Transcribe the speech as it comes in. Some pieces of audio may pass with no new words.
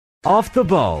Off the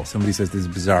ball. Somebody says this is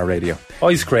bizarre radio.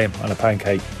 Ice cream on a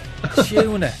pancake.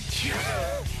 Tuna.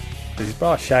 He's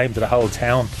brought shame to the whole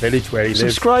town, village where he lives.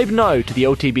 Subscribe now to the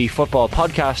OTB Football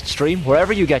Podcast stream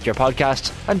wherever you get your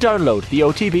podcasts and download the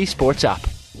OTB Sports app.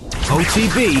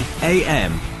 OTB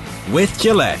AM with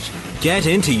Gillette. Get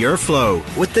into your flow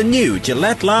with the new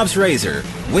Gillette Labs Razor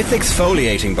with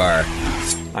exfoliating bar.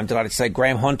 I'm delighted to say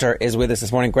Graham Hunter is with us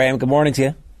this morning. Graham, good morning to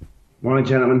you. Morning,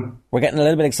 gentlemen. We're getting a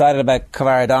little bit excited about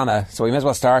Kvaradona, so we may as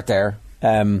well start there.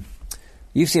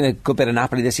 You've seen a good bit of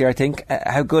Napoli this year, I think.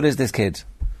 How good is this kid?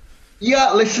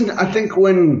 Yeah, listen, I think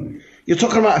when you're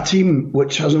talking about a team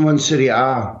which hasn't won Serie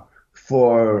A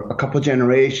for a couple of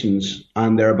generations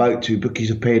and they're about to, bookies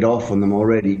have paid off on them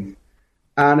already.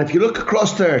 And if you look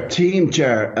across their team,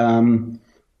 Ger,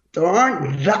 there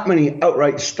aren't that many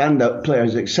outright standout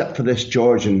players except for this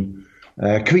Georgian,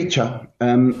 Kvicha.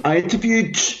 I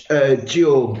interviewed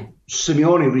Gio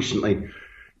Simeone recently,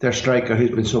 their striker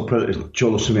who's been so prolific.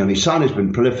 Cholo Simeone's son has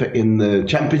been prolific in the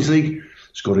Champions League,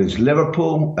 scored against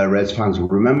Liverpool, Reds fans will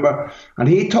remember. And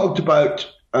he talked about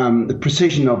the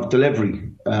precision of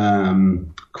delivery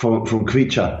from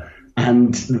Kvicha,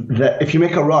 and that if you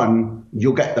make a run,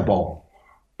 you'll get the ball.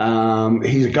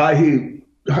 He's a guy who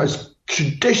has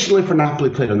traditionally for Napoli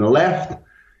played on the left.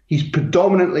 He's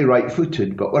predominantly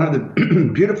right-footed, but one of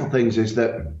the beautiful things is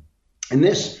that in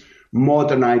this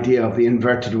modern idea of the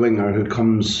inverted winger who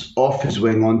comes off his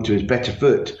wing onto his better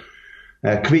foot,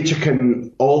 Kvicha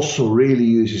can also really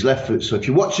use his left foot. So if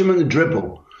you watch him in the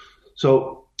dribble,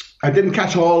 so I didn't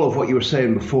catch all of what you were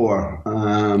saying before.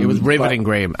 It was riveting,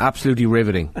 Graham. Absolutely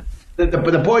riveting.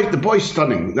 The boy's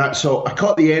stunning. So I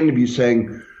caught the end of you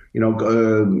saying, go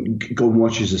and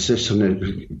watch his assists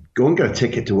and go and get a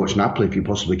ticket to watch Napoli if you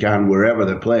possibly can, wherever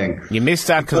they're playing. You missed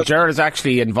that because Gerard has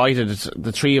actually invited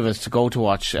the three of us to go to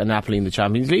watch Napoli in the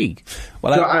Champions League.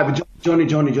 Well, Johnny,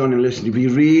 listen, you be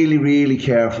really, really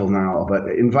careful now about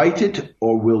invited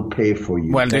or we'll pay for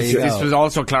you. Well, this was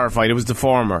also clarified. It was the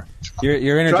former.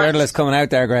 Your inner journalist coming out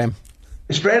there, Graham.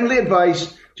 It's friendly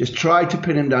advice. Just try to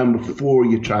pin him down before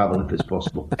you travel, if it's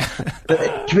possible.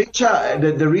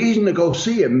 The reason to go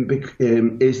see him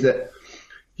is that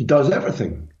he does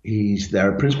everything. He's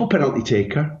their principal penalty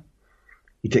taker.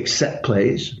 He takes set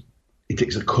plays. He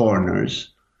takes the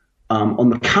corners. On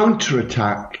the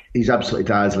counter-attack, he's absolutely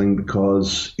dazzling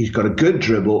because he's got a good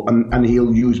dribble and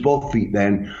he'll use both feet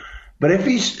then. But if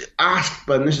he's asked,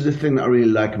 and this is the thing that I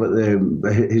really like about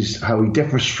how he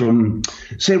differs from,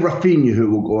 say, Rafinha,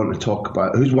 who we'll go on to talk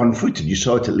about, who's one-footed. You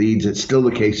saw it at Leeds. It's still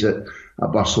the case at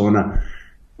Barcelona.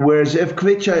 Whereas if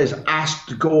Kvicha is asked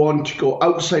to go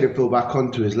outside of full-back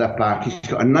onto his left back, he's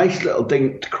got a nice little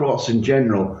dink to cross in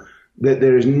general. That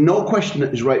there is no question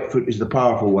that his right foot is the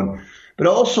powerful one. But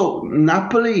also,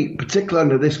 Napoli, particularly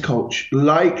under this coach,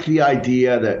 like the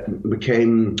idea that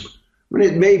became...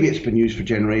 maybe it's been used for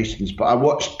generations, but I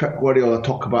watched Pep Guardiola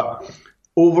talk about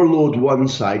overload one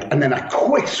side and then a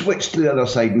quick switch to the other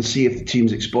side and see if the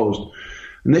team's exposed.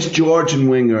 And this Georgian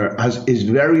winger is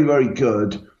very, very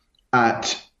good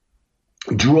at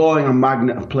drawing a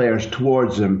magnet of players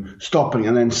towards him, stopping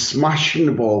and then smashing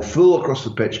the ball full across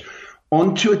the pitch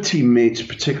onto a teammate's,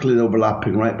 particularly the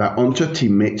overlapping right back, onto a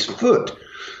teammate's foot.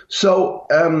 So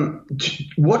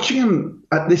watching him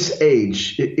at this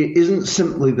age, it isn't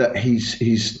simply that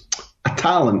he's a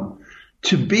talent.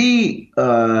 To be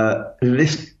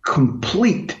this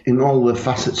complete in all the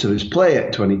facets of his play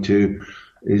at 22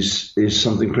 is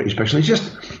something pretty special.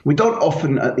 We don't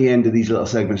often at the end of these little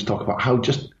segments talk about how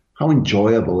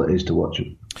enjoyable it is to watch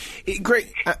him.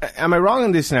 Great. Am I wrong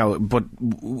in this now? But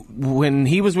when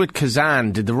he was with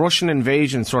Kazan, did the Russian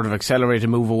invasion sort of accelerate a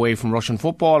move away from Russian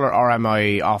football, or am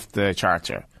I off the charts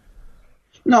here?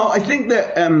 No, I think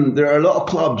that there are a lot of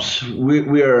clubs.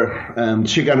 We're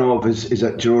Chiganov is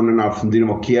at Girona now from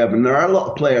Dynamo Kiev, and there are a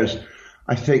lot of players,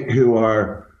 I think, who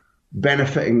are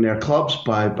benefiting their clubs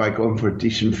by going for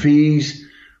decent fees.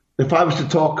 If I was to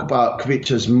talk about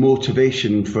Kvicha's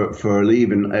motivation for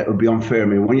leaving, it would be unfair. I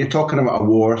mean, when you're talking about a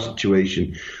war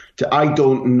situation, I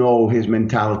don't know his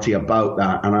mentality about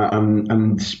that,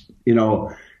 and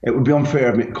it would be unfair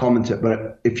of me to comment it.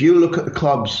 But if you look at the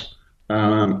clubs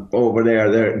over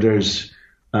there's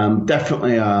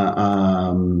definitely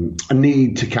a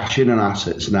need to cash in on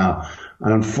assets now,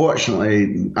 and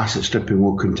unfortunately, asset stripping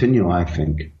will continue, I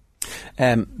think.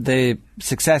 The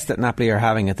success that Napoli are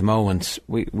having at the moment,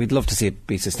 we'd love to see it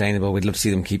be sustainable. We'd love to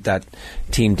see them keep that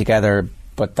team together,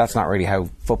 but that's not really how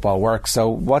football works. So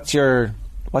what's your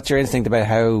instinct about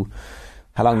how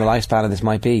long the lifespan of this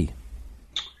might be?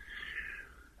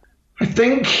 I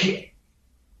think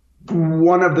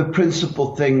one of the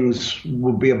principal things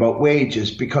will be about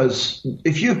wages, because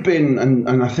if you've been,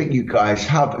 and I think you guys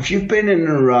have, if you've been in and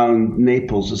around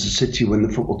Naples as a city when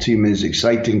the football team is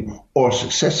exciting or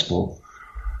successful,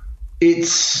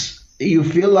 you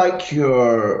feel like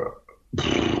you're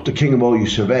the king of all you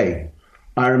survey.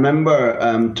 I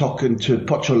remember talking to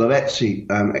Pocho Lavezzi,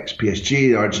 ex-PSG,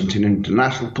 the Argentine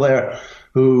international player,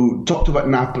 who talked about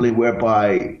Napoli,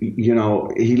 whereby, you know,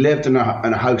 he lived in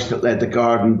a house that led the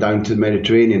garden down to the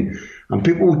Mediterranean, and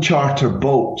people would charter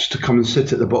boats to come and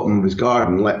sit at the bottom of his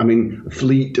garden. A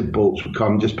fleet of boats would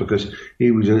come just because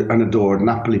he was an adored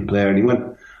Napoli player, and he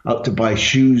went out to buy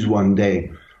shoes one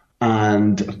day.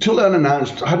 And totally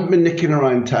unannounced, hadn't been nicking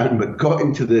around town, but got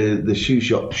into the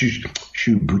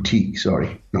shoe boutique,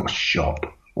 not shop.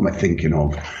 What am I thinking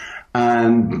of?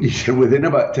 And he said within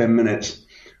about 10 minutes,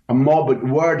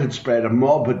 word had spread, a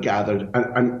mob had gathered,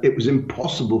 and it was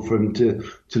impossible for him to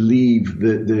leave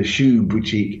the shoe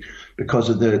boutique because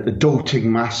of the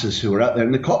doting masses who were out there,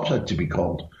 and the cops had to be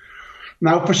called.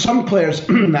 Now, for some players,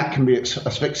 that can be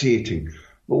asphyxiating.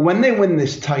 But when they win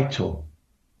this title,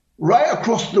 right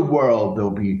across the world,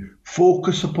 there'll be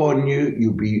focus upon you.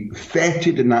 You'll be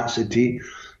feted in that city.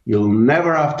 You'll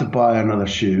never have to buy another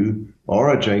shoe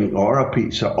or a drink or a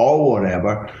pizza or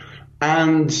whatever.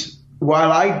 And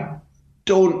while I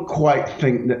don't quite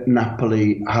think that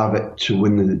Napoli have it to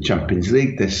win the Champions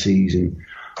League this season,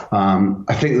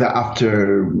 I think that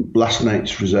after last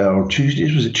night's result,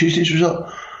 Tuesday's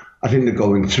result? I think they're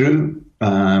going through.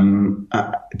 So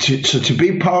to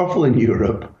be powerful in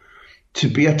Europe, to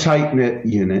be a tight-knit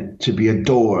unit, to be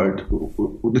adored,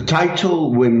 the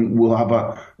title win will have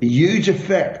a huge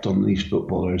effect on these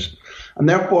footballers. And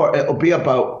therefore, it'll be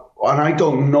about, and I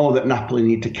don't know that Napoli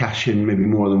need to cash in maybe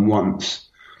more than once,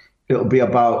 it'll be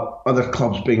about other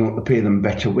clubs being able to pay them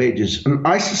better wages. And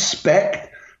I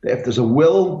suspect that if there's a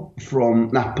will from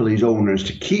Napoli's owners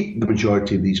to keep the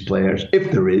majority of these players,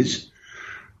 if there is,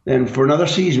 then for another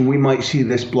season, we might see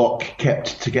this block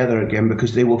kept together again,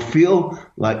 because they will feel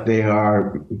like they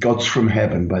are gods from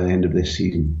heaven by the end of this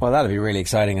season. Well, that'll be really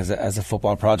exciting as a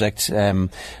football project. You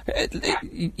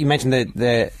mentioned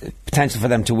the potential for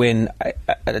them to win.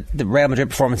 The Real Madrid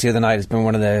performance the other night has been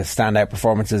one of the standout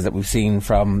performances that we've seen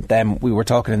from them. We were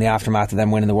talking in the aftermath of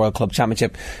them winning the World Club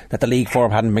Championship that the league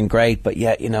form hadn't been great, but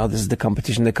yet, you know, this is the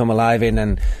competition they come alive in,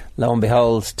 and lo and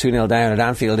behold, 2-0 down at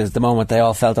Anfield is the moment they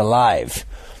all felt alive.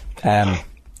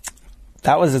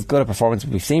 That was as good a performance as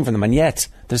we've seen from them, and yet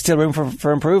there's still room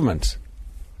for improvement.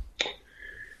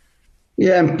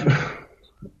 Yeah,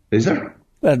 is there?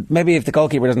 Well, maybe if the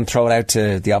goalkeeper doesn't throw it out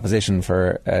to the opposition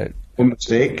for one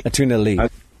mistake, a 2-0 lead.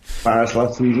 Paris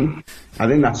last season, I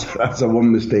think that's a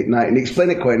one mistake night, and he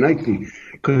explained it quite nicely,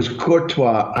 because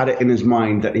Courtois had it in his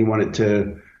mind that he wanted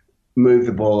to move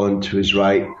the ball onto his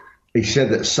right. He said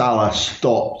that Salah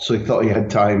stopped, so he thought he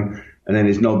had time, and then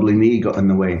his knobbly knee got in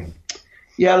the way.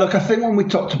 Yeah, look, I think when we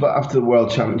talked about after the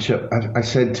World Championship, I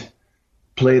said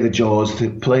play the Jaws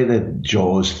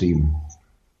theme,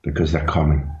 because they're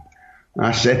coming. And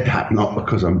I said that not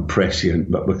because I'm prescient,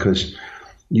 but because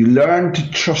you learn to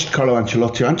trust Carlo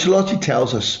Ancelotti. Ancelotti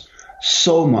tells us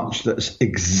so much that's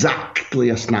exactly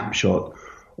a snapshot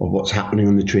of what's happening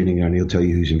on the training ground. He'll tell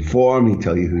you who's in form, he'll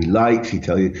tell you who he likes, he'll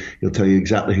tell you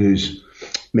exactly who's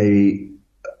maybe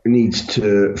needs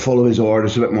to follow his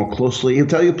orders a bit more closely. He'll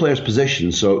tell you players'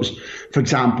 positions. So, it was, for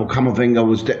example, Camavinga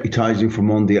was deputising for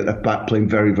Mondi at left back, playing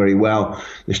very, very well.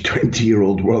 This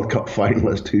 20-year-old World Cup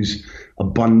finalist who's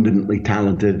abundantly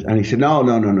talented. And he said, no.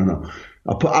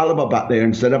 I'll put Alaba back there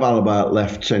instead of Alaba at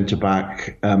left centre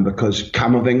back, because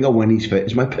Camavinga, when he's fit,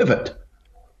 is my pivot.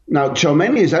 Now,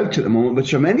 Tchouaméni is out at the moment, but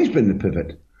Tchouaméni's been the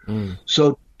pivot.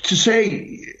 So to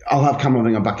say I'll have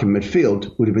Camavinga back in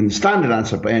midfield would have been the standard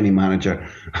answer by any manager,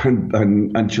 and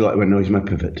Ancelotti went, no, he's my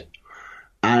pivot.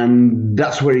 And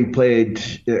that's where he played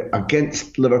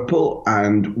against Liverpool.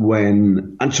 And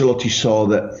when Ancelotti saw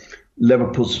that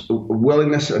Liverpool's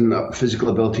willingness and physical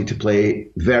ability to play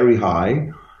very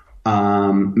high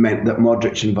meant that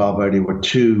Modric and Valverde were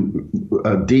too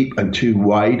deep and too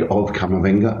wide of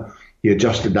Camavinga, he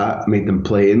adjusted that, made them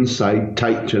play inside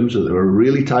tight to him, so they were a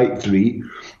really tight three.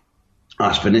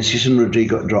 Asked Vinicius and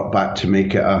Rodrigo to drop back to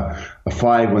make it a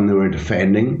five when they were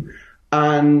defending.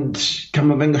 And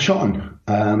Camavinga shone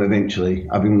eventually,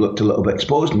 having looked a little bit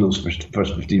exposed in those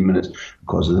first 15 minutes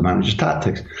because of the manager's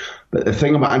tactics. But the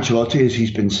thing about Ancelotti is he's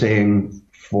been saying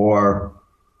for,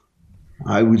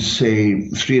 I would say,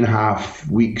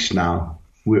 3.5 weeks now,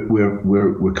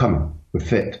 we're coming, we're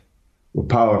fit, we're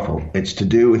powerful. It's to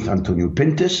do with Antonio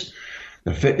Pintus.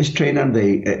 the fitness trainer.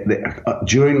 They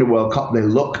during the World Cup, they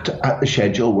looked at the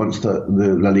schedule once the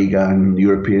La Liga and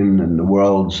European and the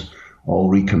Worlds all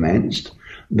recommenced.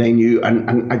 They knew,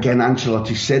 and again,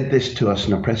 Ancelotti said this to us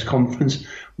in a press conference,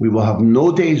 we will have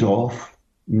no days off,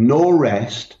 no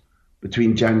rest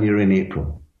between January and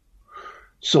April.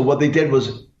 So what they did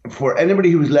was, for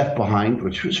anybody who was left behind,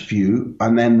 which was few,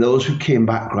 and then those who came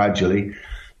back gradually,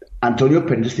 Antonio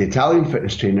Pintus, the Italian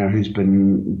fitness trainer who's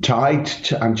been tied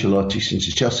to Ancelotti since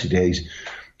his Chelsea days,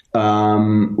 they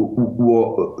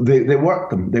worked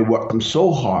them. They worked them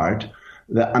so hard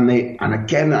that, and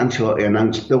again, Ancelotti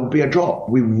announced there will be a drop.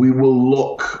 We will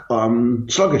look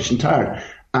sluggish and tired.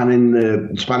 And in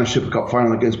the Spanish Super Cup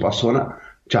final against Barcelona,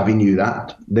 Xavi knew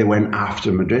that. They went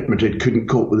after Madrid. Madrid couldn't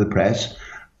cope with the press,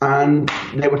 and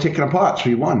they were taken apart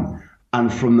 3-1.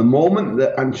 And from the moment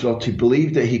that Ancelotti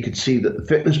believed that he could see that the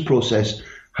fitness process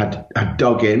had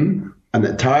dug in and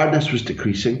that tiredness was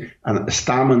decreasing and that the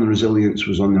stamina and the resilience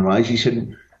was on the rise, he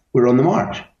said, we're on the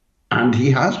march. And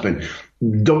he has been.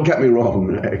 Don't get me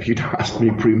wrong, if you'd asked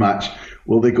me pre-match,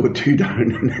 will they go 2 down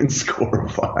and then score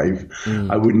 5?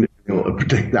 I wouldn't be able to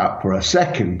predict that for a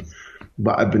second.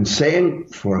 But I've been saying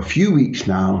for a few weeks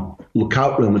now, look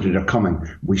out, Real Madrid are coming.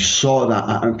 We saw that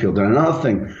at Anfield. And another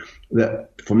thing that,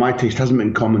 for my taste, hasn't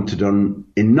been commented on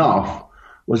enough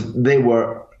was they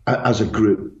were, as a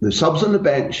group, the subs on the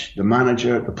bench, the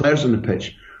manager, the players on the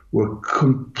pitch, were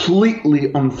completely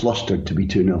unflustered to be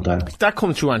 2-0 down. That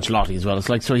comes through Ancelotti as well. It's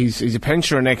like, so he's a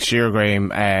pensioner next year,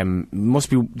 Graham. Must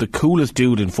be the coolest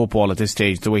dude in football at this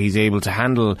stage, the way he's able to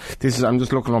handle this. I'm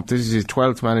just looking up, this is his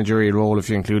 12th managerial role if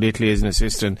you include Italy as an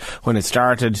assistant when it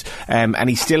started, and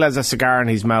he still has a cigar in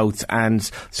his mouth, and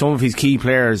some of his key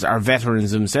players are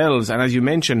veterans themselves. And as you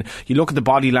mentioned, you look at the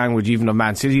body language even of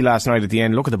Man City last night at the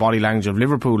end, look at the body language of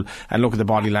Liverpool, and look at the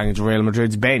body language of Real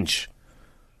Madrid's bench.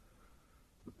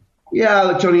 Yeah,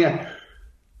 look, Tony,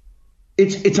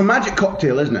 it's a magic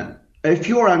cocktail, isn't it? If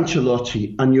you're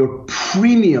Ancelotti and your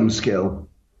premium skill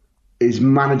is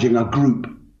managing a group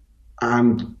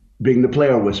and being the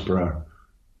player whisperer,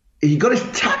 he got his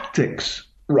tactics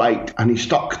right and he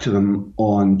stuck to them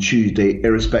on Tuesday,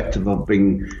 irrespective of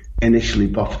being initially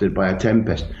buffeted by a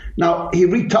tempest. Now, he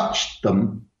retouched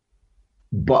them,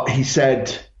 but he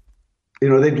said, you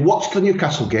know, they'd watched the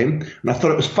Newcastle game, and I thought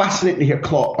it was fascinating to hear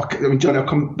Klopp. I mean, Johnny, I'll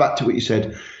come back to what you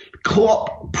said.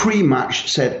 Klopp,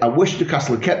 pre-match, said, I wish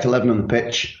Newcastle had kept 11 on the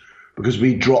pitch because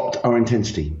we dropped our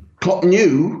intensity. Klopp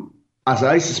knew, as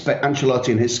I suspect Ancelotti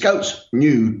and his scouts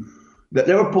knew, that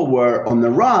Liverpool were on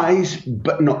the rise,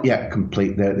 but not yet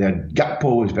complete. Their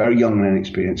Gakpo is very young and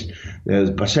inexperienced. There's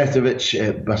Basetic,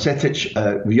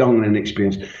 young and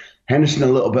inexperienced. Henderson a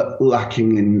little bit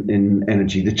lacking in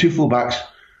energy. The two fullbacks,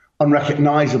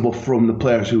 unrecognisable from the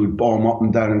players who would bomb up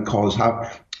and down and cause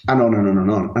havoc, and on and on and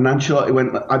on. And Ancelotti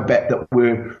went, I bet that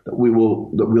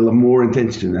we'll have more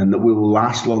intensity than them, that we will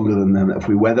last longer than them. That if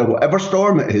we weather whatever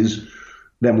storm it is,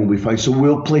 then we'll be fine. So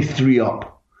we'll play 3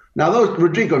 up. Now, those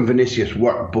Rodrigo and Vinicius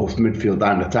work both midfield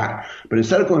and attack, but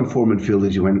instead of going 4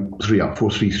 midfielders, you went 3 up,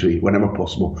 4-3-3, whenever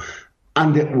possible,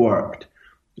 and it worked.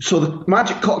 So the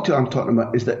magic cocktail I'm talking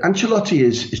about is that Ancelotti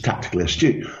is tactically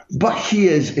astute, but he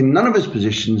is, in none of his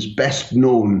positions, best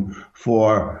known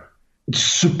for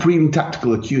supreme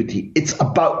tactical acuity. It's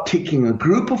about taking a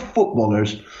group of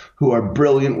footballers who are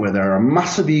brilliant, where there are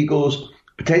massive egos,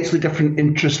 potentially different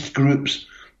interest groups,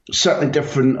 certainly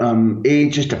different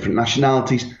ages, different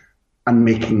nationalities, and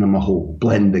making them a whole,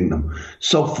 blending them.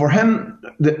 So for him,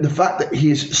 the fact that he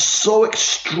is so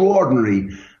extraordinary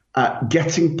at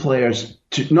getting players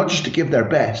to not just to give their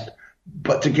best,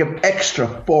 but to give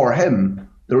extra for him,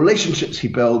 the relationships he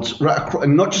builds, right across,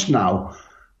 and not just now,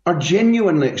 are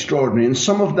genuinely extraordinary. And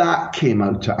some of that came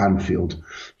out to Anfield.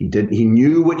 He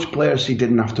knew which players he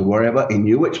didn't have to worry about. He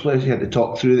knew which players he had to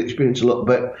talk through the experience a little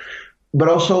bit. But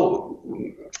also,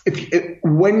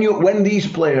 when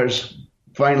these players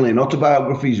finally in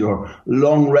autobiographies or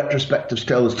long retrospectives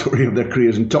tell the story of their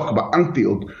careers and talk about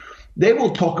Anfield, they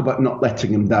will talk about not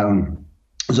letting him down.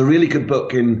 There's a really good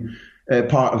book in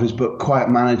part of his book, Quiet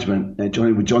Management.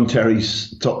 John Terry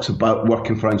talks about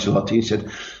working for Ancelotti. He said,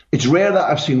 it's rare that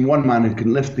I've seen one man who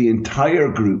can lift the entire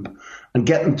group and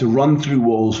get them to run through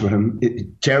walls for him.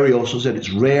 Terry also said it's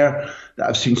rare that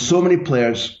I've seen so many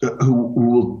players who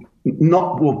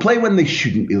will play when they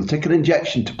shouldn't be. They'll take an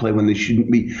injection to play when they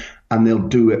shouldn't be, and they'll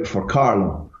do it for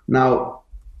Carlo. Now,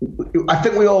 I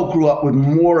think we all grew up with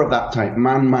more of that type,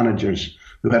 man managers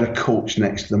who had a coach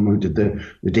next to them who did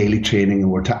the daily training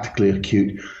and were tactically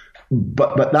acute.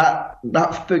 But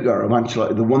that figure of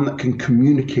Ancelotti, the one that can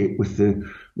communicate with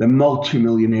the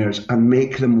multi-millionaires and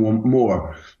make them want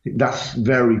more. That's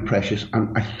very precious,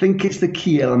 and I think it's the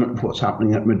key element of what's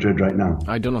happening at Madrid right now.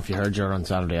 I don't know if you heard Ger on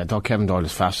Saturday. I thought Kevin Doyle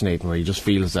is fascinating, where he just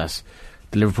feels that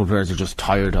the Liverpool players are just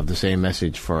tired of the same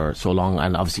message for so long,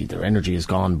 and obviously their energy is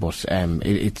gone, but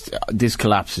this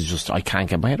collapse is just, I can't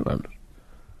get my head around it.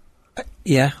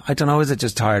 Yeah, I don't know, is it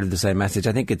just tired of the same message?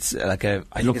 I think it's like they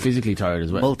look physically tired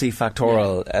as well.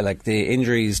 Multifactorial. Like the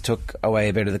injuries took away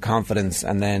a bit of the confidence,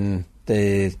 and then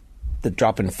the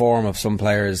drop in form of some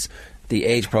players, the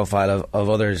age profile of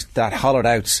others, that hollowed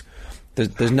out.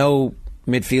 There's no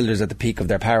midfielders at the peak of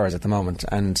their powers at the moment.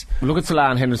 And look at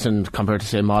Salah and Henderson compared to,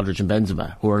 say, Modric and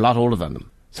Benzema, who are a lot older than them.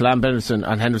 Salah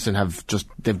and Henderson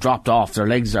they've dropped off. Their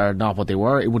legs are not what they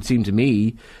were, it would seem to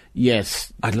me.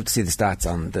 Yes, I'd love to see the stats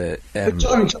on the.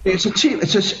 It's a team.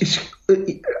 It's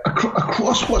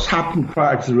across what's happened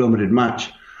prior to the Real Madrid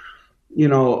match. You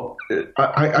know,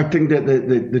 I think that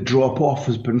the drop off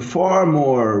has been far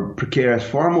more precarious,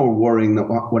 far more worrying than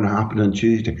what happened on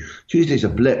Tuesday. Tuesday's a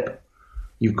blip.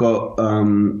 You've got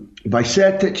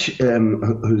Bajcetic,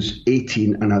 who's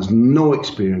 18 and has no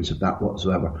experience of that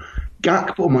whatsoever.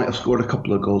 Gakpo might have scored a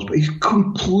couple of goals, but he's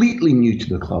completely new to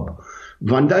the club.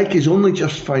 Van Dijk is only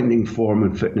just finding form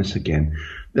and fitness again.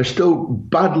 They're still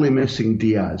badly missing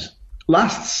Diaz.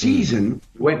 Last season,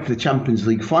 went to the Champions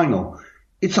League final.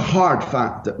 It's a hard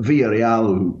fact that Villarreal,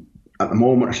 who at the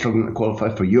moment are struggling to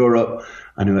qualify for Europe,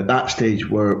 and who at that stage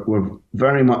were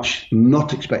very much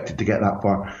not expected to get that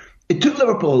far. It took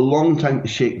Liverpool a long time to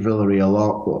shake Villarreal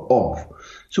off.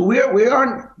 So we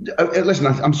aren't. Listen,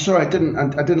 I'm sorry, I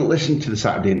didn't listen to the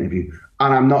Saturday interview,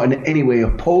 and I'm not in any way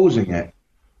opposing it.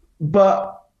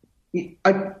 But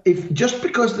if just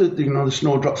because the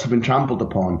snowdrops have been trampled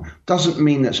upon doesn't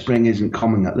mean that spring isn't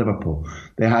coming at Liverpool.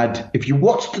 They had, if you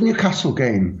watched the Newcastle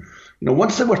game,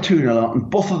 once they were 2-0 up and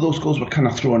both of those goals were kind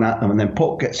of thrown at them, and then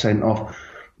Pope gets sent off,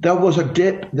 there was a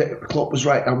dip. That Klopp was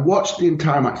right. I watched the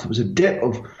entire match. There was a dip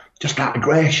of just that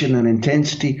aggression and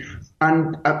intensity.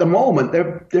 And at the moment,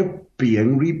 they're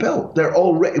being rebuilt. They're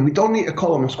already. We don't need to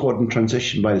call them a squad in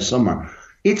transition by the summer.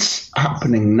 It's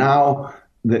happening now.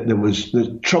 There was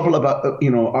the trouble about, are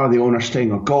the owners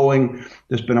staying or going?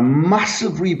 There's been a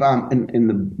massive revamp in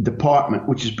the department,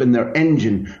 which has been their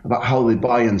engine about how they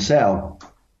buy and sell.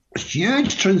 There's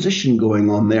huge transition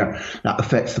going on there that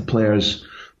affects the players'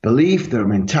 belief, their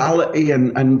mentality,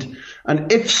 and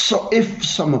if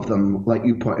some of them, like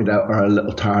you pointed out, are a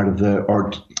little tired of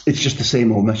or it's just the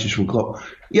same old message from Klopp.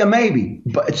 Yeah, maybe,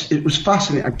 but it was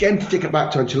fascinating. Again, to take it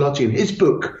back to Ancelotti in his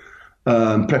book,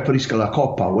 Preferisca la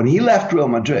Copa, when he left Real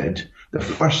Madrid the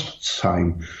first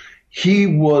time, he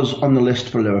was on the list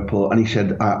for Liverpool, and he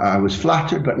said, I was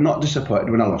flattered but not disappointed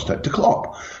when I lost out to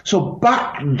Klopp. So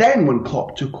back then, when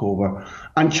Klopp took over,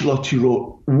 Ancelotti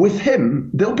wrote, with him,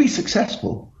 they'll be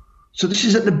successful. So this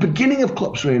is at the beginning of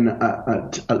Klopp's reign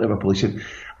at Liverpool. He said,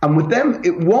 and with them,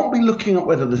 it won't be looking at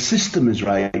whether the system is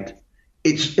right.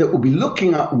 It will be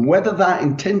looking at whether that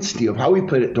intensity of how we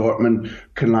played at Dortmund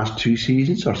can last 2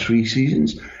 seasons or 3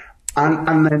 seasons,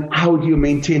 and then how do you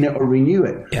maintain it or renew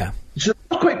it? Yeah. So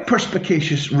it's quite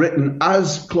perspicacious written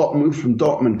as Klopp moved from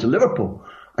Dortmund to Liverpool.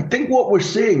 I think what we're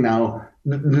seeing now,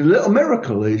 the little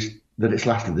miracle is that it's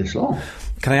lasted this long.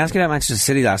 Can I ask you about Manchester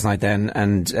City last night then,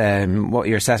 and what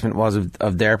your assessment was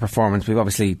of their performance? We've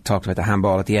obviously talked about the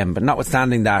handball at the end, but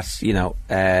notwithstanding that,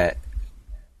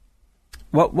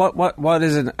 What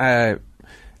is a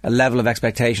level of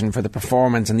expectation for the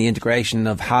performance and the integration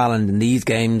of Haaland in these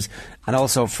games, and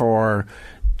also for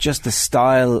just the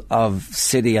style of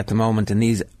City at the moment in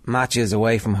these matches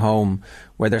away from home,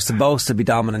 where they're supposed to be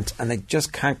dominant and they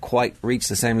just can't quite reach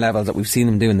the same levels that we've seen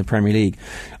them do in the Premier League?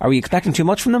 Are we expecting too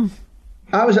much from them?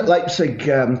 I was at Leipzig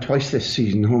twice this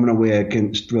season, home and away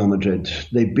against Real Madrid.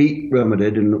 They beat Real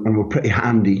Madrid and were pretty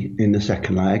handy in the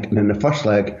second leg, and in the first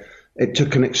leg it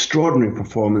took an extraordinary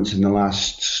performance in the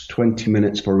last 20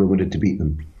 minutes for Real Madrid to beat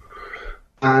them.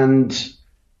 And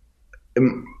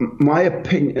my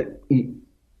opinion,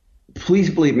 please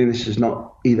believe me, this is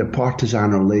not either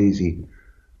partisan or lazy,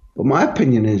 but my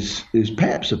opinion is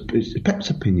Pep's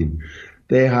opinion.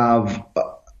 They have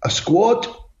a squad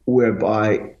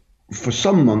whereby for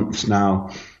some months now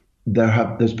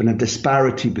there's been a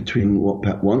disparity between what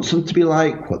Pep wants them to be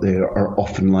like, what they are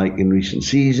often like in recent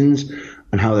seasons,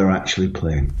 and how they're actually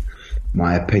playing.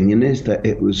 My opinion is that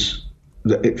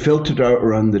it filtered out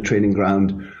around the training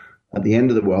ground at the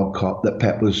end of the World Cup that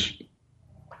Pep was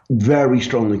very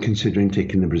strongly considering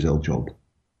taking the Brazil job.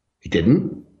 He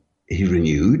didn't. He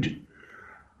renewed.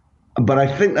 But I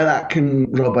think that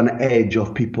can rub an edge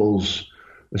off people's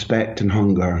respect and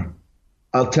hunger.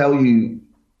 I'll tell you,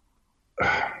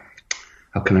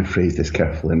 how can I phrase this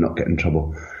carefully and not get in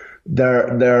trouble?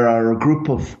 There are a group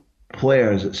of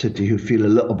players at City who feel a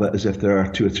little bit as if there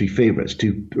are two or three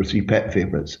pet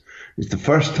favourites. It's the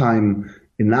first time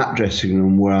in that dressing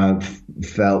room where I've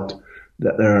felt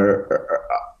that there are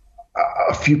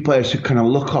a few players who kind of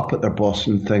look up at their boss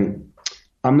and think,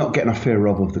 I'm not getting a fair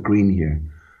rub of the green here.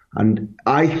 And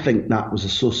I think that was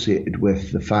associated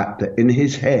with the fact that in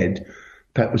his head,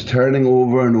 Pep was turning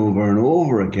over and over and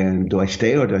over again, do I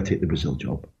stay or do I take the Brazil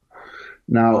job?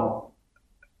 Now,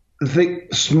 I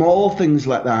think small things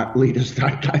like that lead us,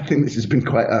 I think this has been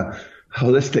quite a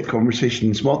holistic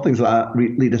conversation. Small things like that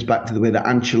lead us back to the way that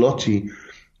Ancelotti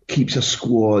keeps a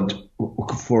squad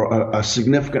for a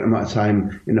significant amount of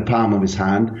time in the palm of his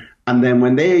hand. And then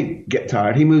when they get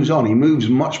tired, he moves on. He moves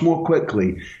much more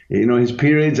quickly. You know, his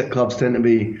periods at clubs tend to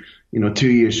be, 2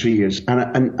 years, 3 years.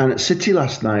 And at City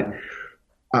last night,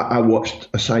 I watched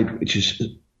a side which is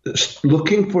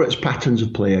looking for its patterns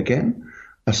of play again,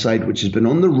 a side which has been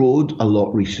on the road a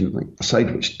lot recently, a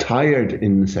side which tired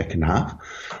in the second half,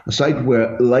 a side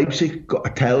where Leipzig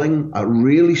got a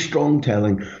really strong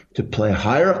telling to play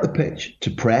higher up the pitch,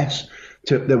 to press.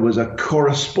 There was a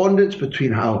correspondence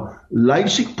between how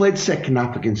Leipzig played second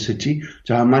half against City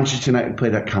to how Manchester United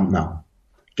played at Camp Nou.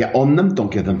 Get on them,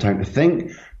 don't give them time to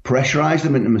think, pressurise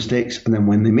them into mistakes, and then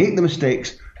when they make the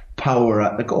mistakes, power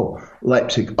at the goal.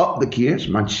 Leipzig up the gears.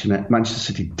 Manchester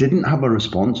City didn't have a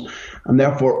response, and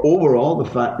therefore overall the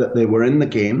fact that they were in the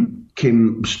game,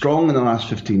 came strong in the last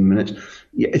 15 minutes.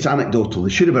 It's anecdotal. They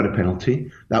should have had a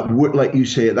penalty. That would, like you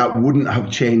say, that wouldn't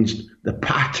have changed the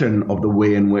pattern of the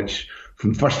way in which,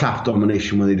 from first half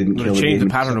domination where they didn't kill the game. Changed the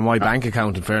pattern of my bank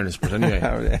account, in fairness, but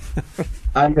anyway.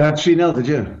 And you had 3-0, did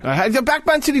you? I had backed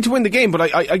Man City to win the game, but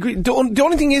I agree. The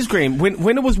only thing is, Graham,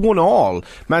 when it was 1-1,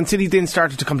 Man City then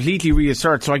started to completely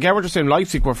reassert. So I get what you're saying,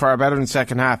 Leipzig were far better in the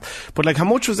second half. But how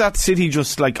much was that City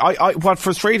just what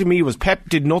frustrated me was Pep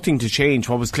did nothing to change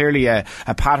what was clearly a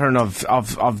pattern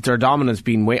of their dominance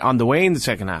being on the way in the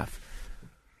second half.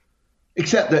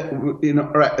 Except that,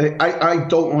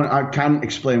 I can't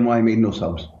explain why he made no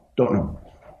subs. Don't know.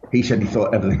 He said he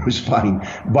thought everything was fine.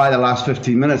 By the last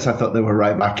 15 minutes, I thought they were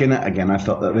right back in it again. I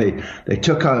thought that they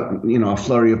took a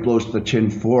flurry of blows to the chin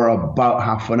for about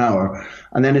half an hour.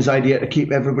 And then his idea to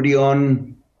keep everybody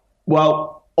on,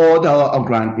 well, odd, I'll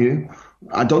grant you.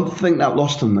 I don't think that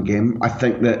lost them the game. I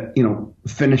think that,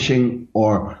 finishing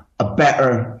or a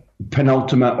better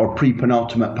penultimate or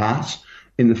pre-penultimate pass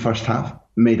in the first half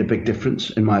made a big difference,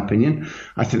 in my opinion.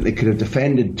 I think they could have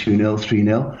defended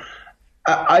 2-0,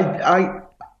 3-0.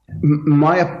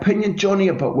 My opinion, Johnny,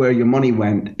 about where your money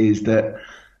went is that,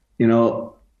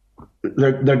 their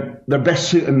best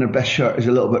suit and their best shirt is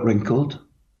a little bit wrinkled,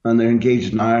 and they're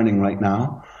engaged in ironing right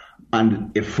now.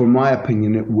 And for my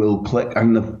opinion, it will click.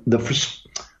 And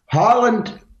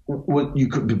Haaland, you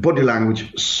could be body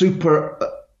language, super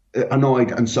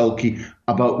annoyed and sulky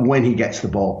about when he gets the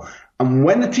ball. And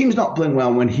when the team's not playing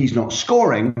well, when he's not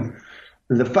scoring,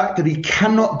 the fact that he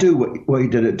cannot do what he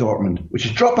did at Dortmund, which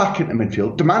is drop back into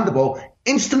midfield, demand the ball,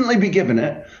 instantly be given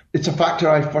it. It's a factor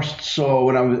I first saw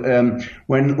when I was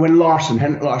when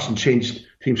Henrik Larsson changed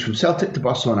teams from Celtic to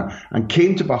Barcelona and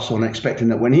came to Barcelona expecting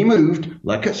that when he moved,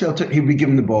 like at Celtic, he'd be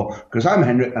given the ball because I'm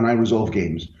Henrik and I resolve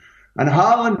games. And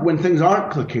Haaland, when things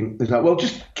aren't clicking, is like, well,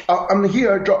 I'm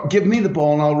here, give me the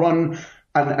ball and I'll run.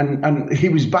 And he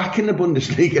was back in the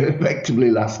Bundesliga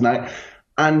effectively last night.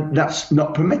 And that's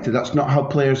not permitted. That's not how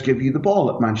players give you the ball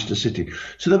at Manchester City.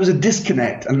 So there was a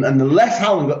disconnect. And the less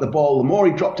Haaland got the ball, the more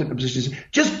he dropped into positions.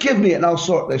 Just give me it and I'll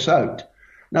sort this out.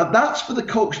 Now, that's for the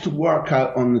coach to work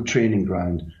out on the training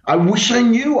ground. I wish I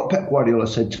knew what Pep Guardiola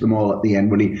said to them all at the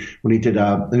end when he did,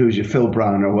 who was your Phil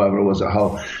Brown or whoever it was at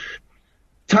Hull.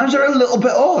 Times are a little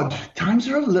bit odd.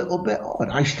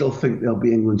 I still think they'll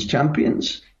be England's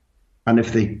champions. And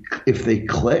if they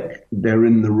click, they're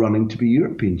in the running to be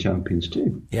European champions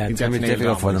too. Yeah, it's going to be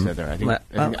difficult for them.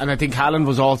 I think Haaland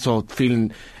was also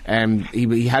feeling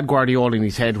he had Guardiola in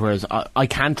his head, whereas I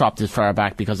can't drop this far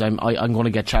back because I'm going to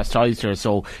get chastised here.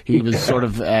 So he was sort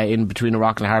of in between a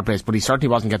rock and a hard place, but he certainly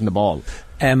wasn't getting the ball.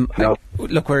 No.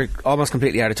 Look, we're almost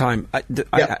completely out of time.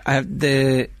 I have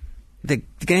the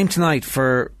game tonight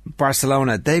for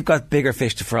Barcelona. They've got bigger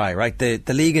fish to fry, right?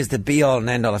 The league is the be-all and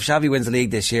end-all. If Xavi wins the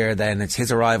league this year, then it's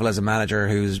his arrival as a manager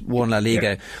who's won La Liga.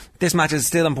 Yeah. This match is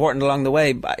still important along the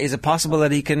way. Is it possible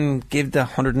that he can give the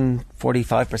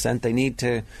 145% they need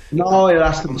to? No, you'll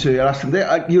ask them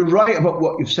to. You're right about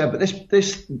what you've said, but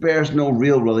this bears no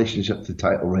real relationship to the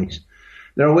title race.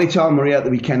 They're away to Almeria at the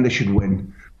weekend. They should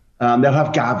win. They'll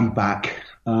have Gavi back.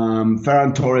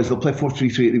 Ferran Torres, they'll play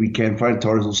 4-3-3 at the weekend. Ferran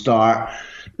Torres will start.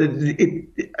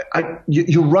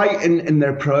 You're right in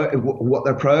their what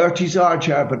their priorities are,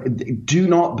 Ger, but do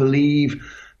not believe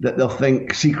that they'll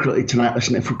think secretly tonight,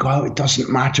 listen, if we go out, it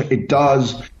doesn't matter. It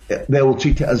does. They will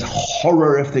treat it as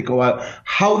horror if they go out.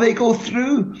 How they go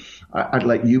through, I'd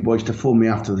like you boys to phone me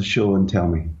after the show and tell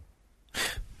me.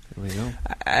 There we go.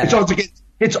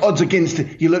 It's odds against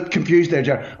it. You look confused there,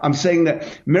 Ger. I'm saying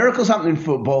that miracles happen in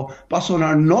football. Barcelona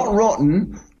are not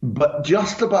rotten, but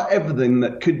just about everything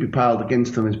that could be piled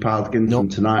against them is piled against them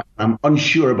tonight. I'm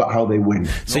unsure about how they win.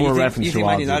 So you think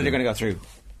Man United are going to go through?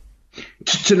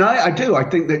 Tonight, I do. I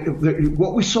think that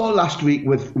what we saw last week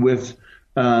with Pedri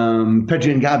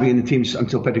and Gavi in the teams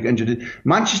until Pedri got injured,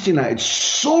 Manchester United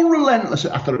so relentless.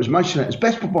 I thought it was Manchester United's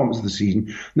best performance of the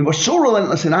season. They were so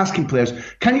relentless in asking players,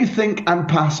 can you think and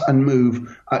pass and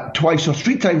move at twice or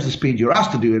three times the speed you're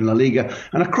asked to do in La Liga?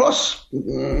 And across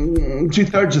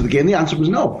 2/3 of the game, the answer was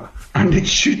no. And it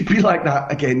should be like that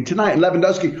again tonight. And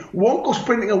Lewandowski won't go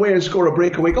sprinting away and score a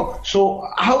breakaway goal. So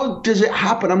how does it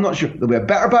happen? I'm not sure. There'll be a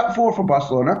better back four for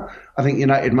Barcelona. I think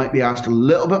United might be asked a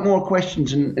little bit more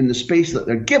questions in the space that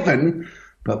they're given.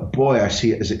 But boy, I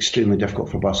see it as extremely difficult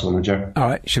for Barcelona, Ger. All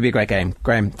right, should be a great game.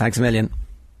 Graham, thanks a million.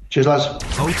 Cheers, lads.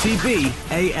 OTB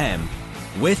AM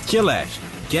with Gillette.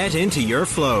 Get into your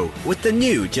flow with the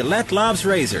new Gillette Labs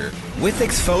Razor with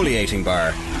exfoliating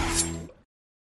bar.